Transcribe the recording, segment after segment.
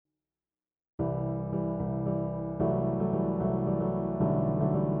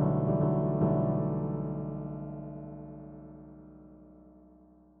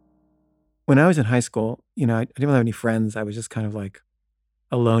When I was in high school, I didn't really have any friends. I was just kind of like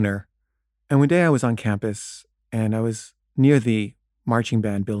a loner. And one day I was on campus and I was near the marching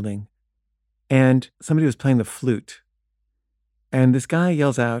band building and somebody was playing the flute. And this guy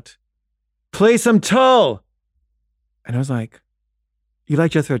yells out, "Play some Tull!" And I was like, "You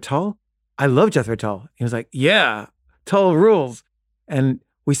like Jethro Tull?" "I love Jethro Tull." He was like, "Yeah, Tull rules." And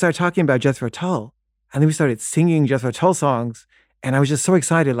we started talking about Jethro Tull. And then we started singing Jethro Tull songs. And I was just so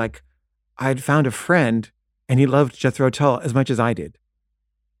excited. Like I'd found a friend and he loved Jethro Tull as much as I did.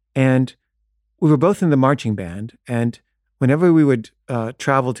 And we were both in the marching band. And whenever we would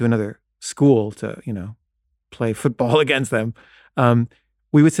travel to another school to, play football against them, um,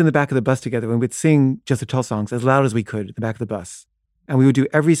 we would sit in the back of the bus together and we'd sing Jethro Tull songs as loud as we could in the back of the bus. And we would do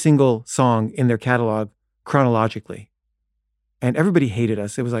every single song in their catalog chronologically. And everybody hated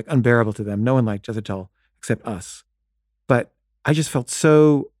us. It was like unbearable to them. No one liked Jethro Tull except us. But I just felt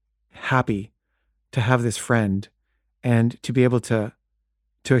so happy to have this friend and to be able to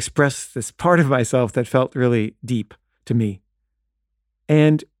express this part of myself that felt really deep to me.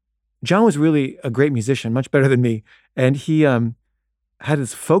 And John was really a great musician, much better than me. And he had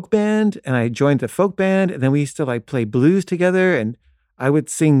his folk band, and I joined the folk band, and then we used to like play blues together, and I would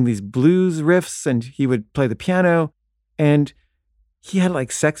sing these blues riffs, and he would play the piano. And he had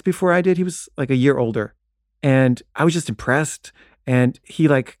like sex before I did. He was like a year older, and I was just impressed. And he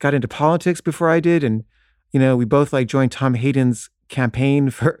like got into politics before I did, and we both like joined Tom Hayden's campaign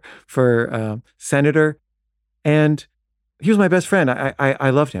for senator, and he was my best friend. I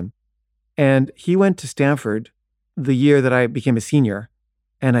loved him, and he went to Stanford the year that I became a senior,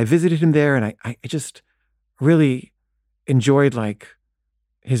 and I visited him there, and I just really enjoyed like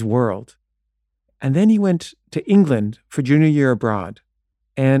his world. And then he went to England for junior year abroad,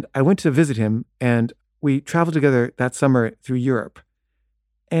 and I went to visit him, and we traveled together that summer through Europe,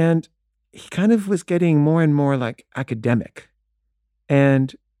 and he kind of was getting more and more like academic.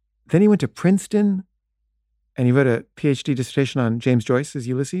 And then he went to Princeton and he wrote a PhD dissertation on James Joyce's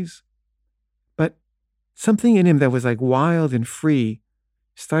Ulysses. But something in him that was like wild and free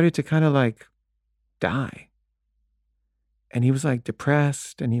started to kind of like die. And he was like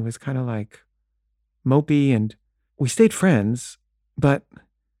depressed and he was kind of like mopey, and we stayed friends, but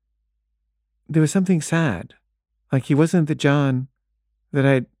there was something sad. Like he wasn't the John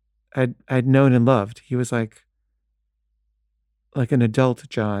that I'd known and loved. He was like an adult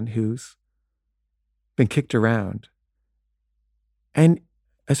John who's been kicked around. And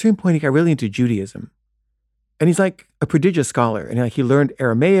at a certain point, he got really into Judaism. And he's like a prodigious scholar. And like he learned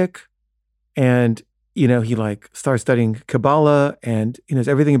Aramaic, and, he like started studying Kabbalah, and he knows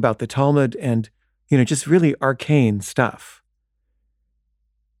everything about the Talmud, and, just really arcane stuff.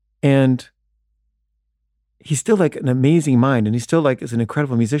 And he's still like an amazing mind, and he still like is an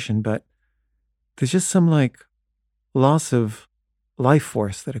incredible musician, but there's just some like loss of life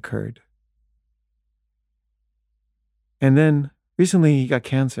force that occurred. And then recently he got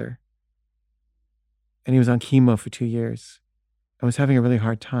cancer, and he was on chemo for 2 years and was having a really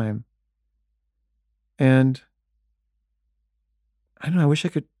hard time. And I don't know, I wish I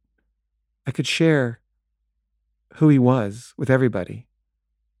could share who he was with everybody,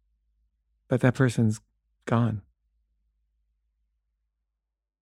 but that person's gone.